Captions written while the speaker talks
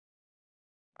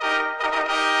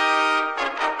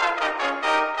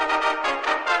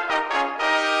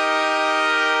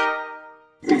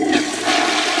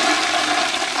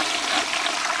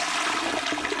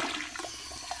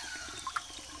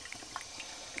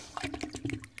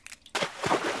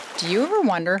Do you ever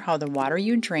wonder how the water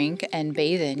you drink and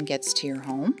bathe in gets to your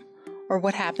home? Or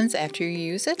what happens after you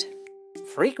use it?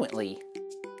 Frequently.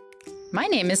 My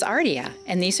name is Ardia,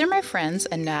 and these are my friends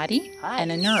Anadi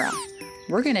and Anura.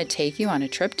 We're going to take you on a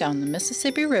trip down the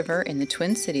Mississippi River in the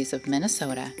Twin Cities of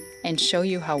Minnesota and show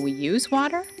you how we use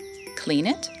water, clean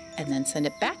it, and then send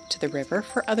it back to the river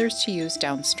for others to use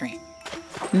downstream.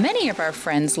 Many of our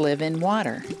friends live in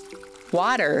water.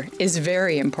 Water is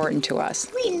very important to us.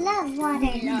 We love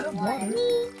water. We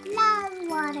love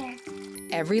water.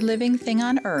 Every living thing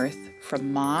on Earth,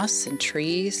 from moss and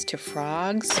trees to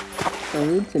frogs,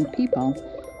 birds, and people,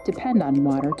 depend on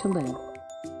water to live.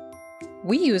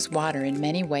 We use water in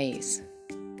many ways.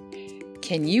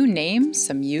 Can you name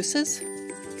some uses?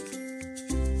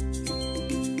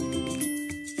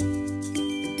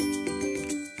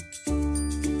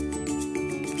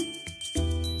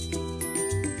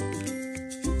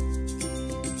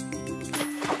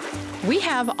 We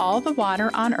have all the water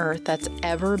on Earth that's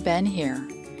ever been here,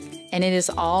 and it is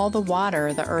all the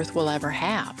water the Earth will ever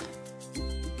have.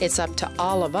 It's up to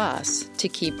all of us to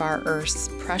keep our Earth's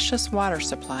precious water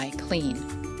supply clean.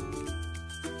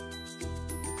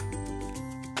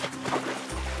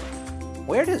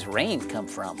 Where does rain come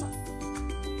from?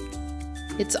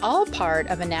 It's all part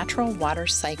of a natural water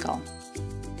cycle.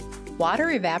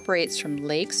 Water evaporates from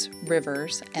lakes,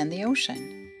 rivers, and the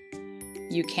ocean.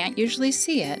 You can't usually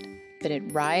see it, but it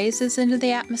rises into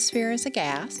the atmosphere as a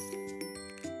gas.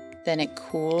 Then it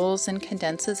cools and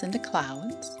condenses into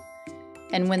clouds.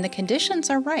 And when the conditions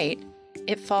are right,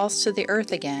 it falls to the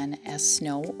earth again as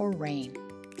snow or rain.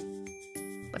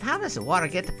 But how does the water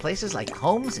get to places like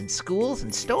homes and schools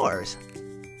and stores?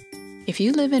 If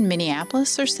you live in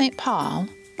Minneapolis or St. Paul,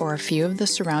 or a few of the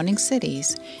surrounding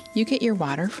cities, you get your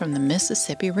water from the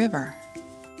Mississippi River.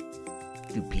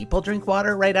 Do people drink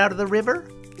water right out of the river?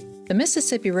 The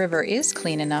Mississippi River is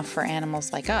clean enough for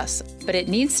animals like us, but it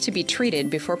needs to be treated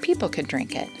before people can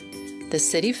drink it. The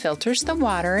city filters the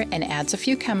water and adds a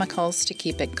few chemicals to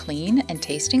keep it clean and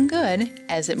tasting good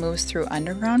as it moves through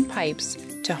underground pipes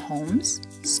to homes,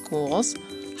 schools,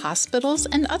 hospitals,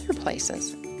 and other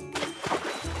places.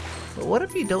 But what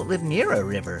if you don't live near a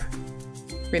river?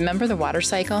 Remember the water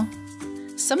cycle?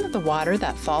 Some of the water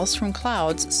that falls from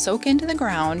clouds soak into the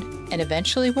ground and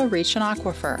eventually will reach an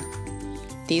aquifer.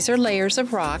 These are layers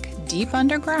of rock deep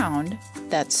underground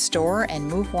that store and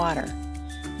move water.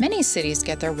 Many cities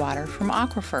get their water from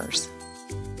aquifers.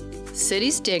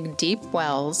 Cities dig deep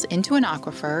wells into an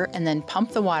aquifer and then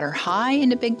pump the water high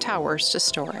into big towers to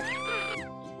store it.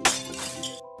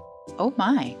 Oh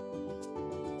my!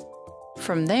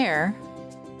 From there,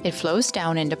 it flows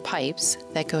down into pipes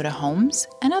that go to homes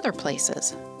and other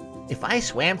places. If I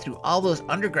swam through all those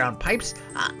underground pipes,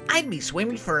 I'd be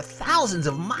swimming for thousands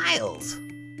of miles.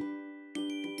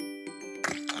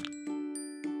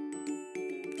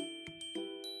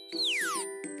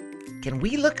 Can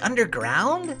we look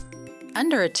underground?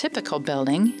 Under a typical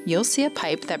building, you'll see a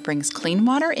pipe that brings clean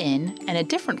water in and a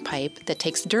different pipe that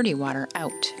takes dirty water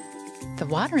out. The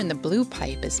water in the blue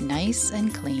pipe is nice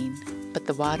and clean, but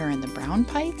the water in the brown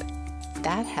pipe,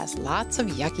 that has lots of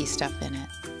yucky stuff in it.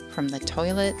 From the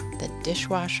toilet, the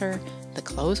dishwasher, the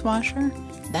clothes washer,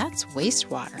 that's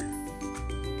wastewater.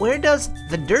 Where does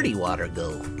the dirty water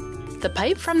go? The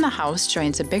pipe from the house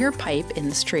joins a bigger pipe in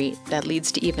the street that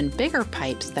leads to even bigger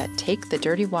pipes that take the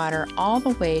dirty water all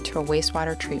the way to a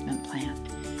wastewater treatment plant.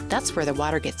 That's where the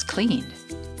water gets cleaned.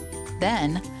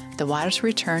 Then, the water's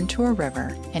returned to a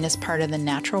river and is part of the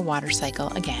natural water cycle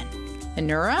again.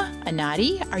 Anura,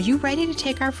 Anadi, are you ready to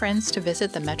take our friends to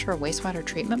visit the Metro Wastewater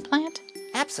Treatment Plant?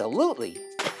 Absolutely.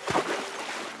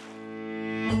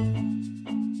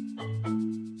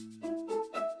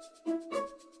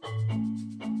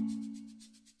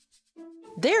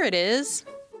 There it is!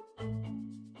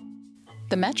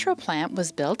 The Metro plant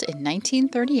was built in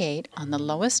 1938 on the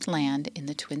lowest land in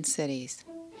the Twin Cities.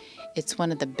 It's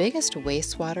one of the biggest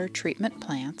wastewater treatment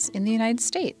plants in the United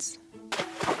States.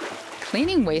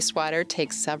 Cleaning wastewater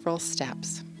takes several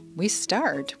steps. We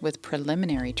start with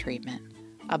preliminary treatment.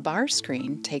 A bar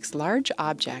screen takes large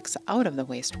objects out of the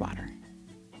wastewater.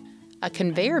 A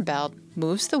conveyor belt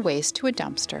moves the waste to a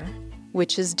dumpster,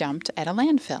 which is dumped at a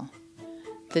landfill.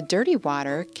 The dirty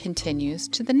water continues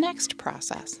to the next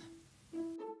process.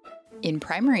 In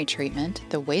primary treatment,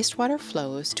 the wastewater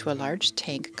flows to a large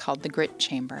tank called the grit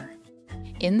chamber.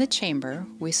 In the chamber,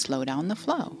 we slow down the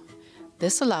flow.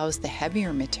 This allows the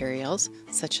heavier materials,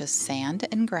 such as sand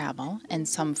and gravel and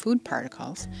some food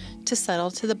particles, to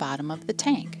settle to the bottom of the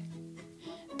tank.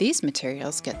 These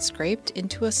materials get scraped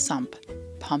into a sump,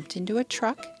 pumped into a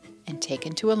truck, and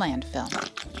taken to a landfill.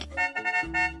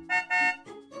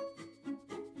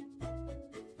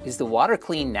 Is the water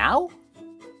clean now?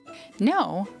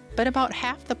 No, but about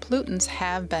half the pollutants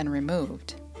have been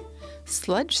removed.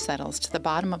 Sludge settles to the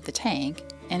bottom of the tank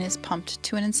and is pumped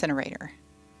to an incinerator.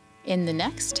 In the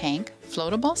next tank,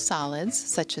 floatable solids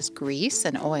such as grease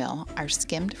and oil are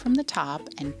skimmed from the top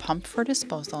and pumped for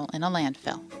disposal in a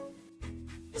landfill.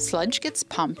 Sludge gets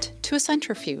pumped to a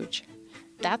centrifuge.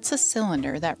 That's a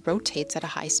cylinder that rotates at a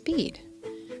high speed.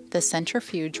 The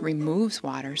centrifuge removes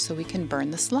water so we can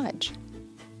burn the sludge.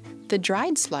 The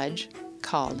dried sludge,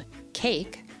 called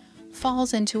cake,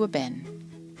 falls into a bin.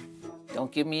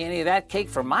 Don't give me any of that cake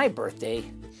for my birthday.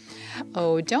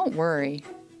 Oh, don't worry.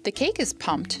 The cake is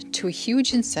pumped to a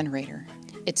huge incinerator.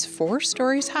 It's 4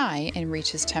 stories high and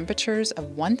reaches temperatures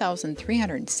of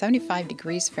 1,375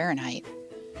 degrees Fahrenheit.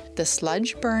 The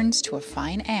sludge burns to a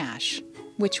fine ash,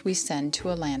 which we send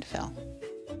to a landfill.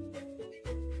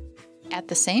 At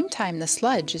the same time the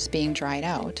sludge is being dried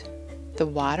out, the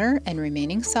water and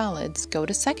remaining solids go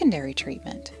to secondary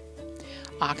treatment.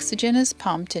 Oxygen is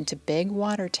pumped into big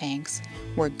water tanks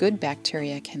where good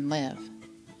bacteria can live.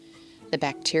 The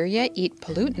bacteria eat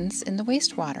pollutants in the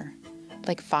wastewater,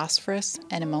 like phosphorus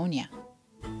and ammonia.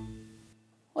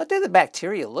 What do the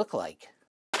bacteria look like?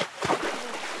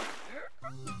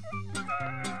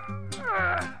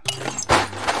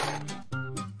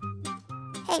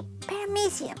 Hey,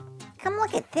 Paramecium, come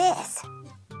look at this.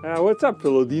 What's up,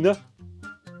 Philodina?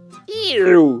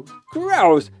 Ew!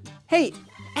 Gross! Hey,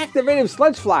 activated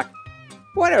sludge flock!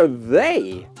 What are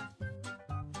they?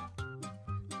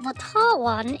 The tall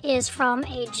one is from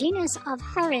a genus of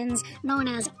herons known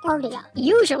as Ardea.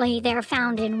 Usually they're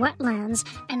found in wetlands,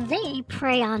 and they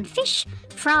prey on fish,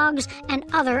 frogs, and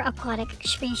other aquatic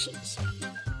species.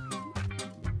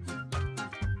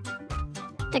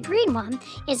 The green one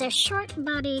is a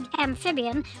short-bodied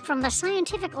amphibian from the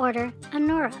scientific order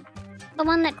Anura. The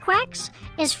one that quacks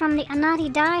is from the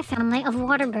Anatidae family of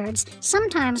water birds,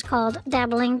 sometimes called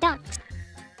dabbling ducks.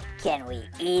 Can we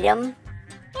eat them?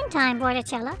 In time,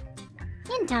 Bordetella.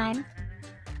 In time.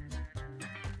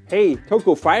 Hey,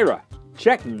 Tocophyra,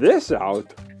 check this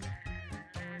out.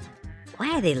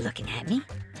 Why are they looking at me?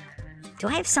 Do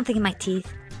I have something in my teeth?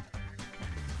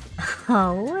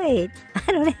 Oh, wait,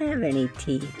 I don't have any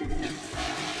teeth.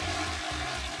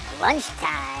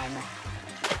 Lunchtime.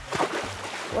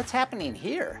 What's happening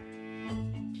here?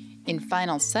 In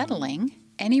final settling,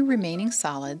 any remaining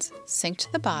solids sink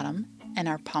to the bottom and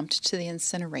are pumped to the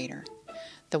incinerator.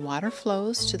 The water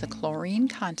flows to the chlorine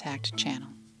contact channel.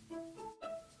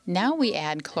 Now we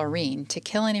add chlorine to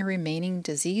kill any remaining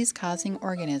disease-causing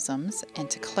organisms and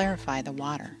to clarify the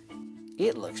water.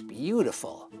 It looks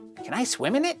beautiful. Can I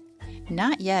swim in it?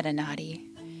 Not yet, Anati.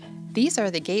 These are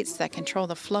the gates that control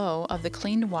the flow of the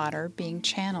cleaned water being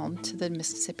channeled to the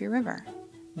Mississippi River.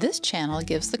 This channel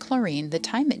gives the chlorine the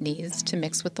time it needs to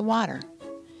mix with the water.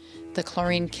 The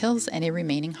chlorine kills any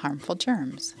remaining harmful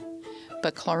germs.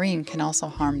 But chlorine can also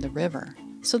harm the river,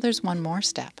 so there's one more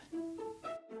step.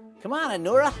 Come on,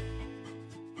 Anura.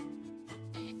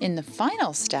 In the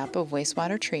final step of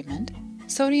wastewater treatment,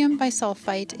 sodium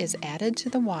bisulfite is added to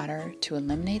the water to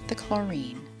eliminate the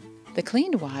chlorine. The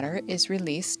cleaned water is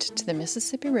released to the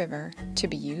Mississippi River to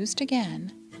be used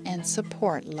again and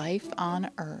support life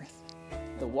on Earth.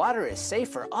 The water is safe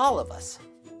for all of us.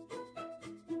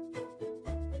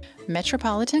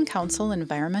 Metropolitan Council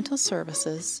Environmental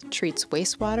Services treats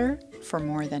wastewater for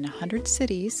more than 100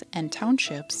 cities and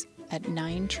townships at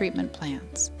 9 treatment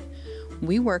plants.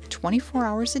 We work 24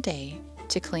 hours a day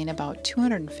to clean about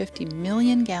 250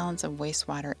 million gallons of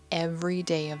wastewater every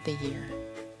day of the year.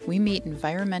 We meet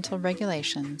environmental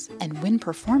regulations and win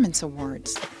performance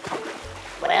awards.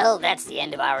 Well, that's the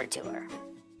end of our tour.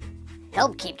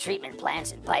 Help keep treatment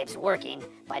plants and pipes working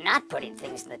by not putting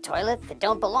things in the toilet that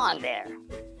don't belong there.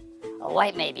 A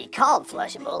wipe may be called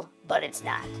flushable, but it's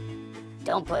not.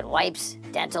 Don't put wipes,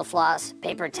 dental floss,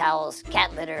 paper towels,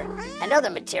 cat litter, and other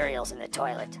materials in the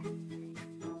toilet.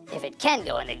 If it can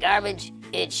go in the garbage,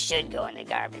 it should go in the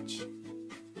garbage.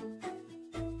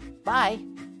 Bye.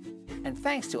 And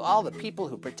thanks to all the people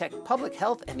who protect public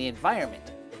health and the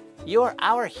environment. You're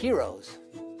our heroes.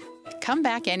 Come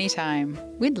back anytime.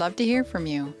 We'd love to hear from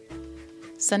you.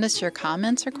 Send us your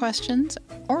comments or questions,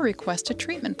 or request a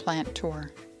treatment plant tour.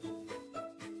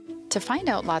 To find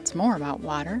out lots more about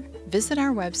water, visit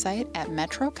our website at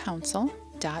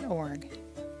metrocouncil.org.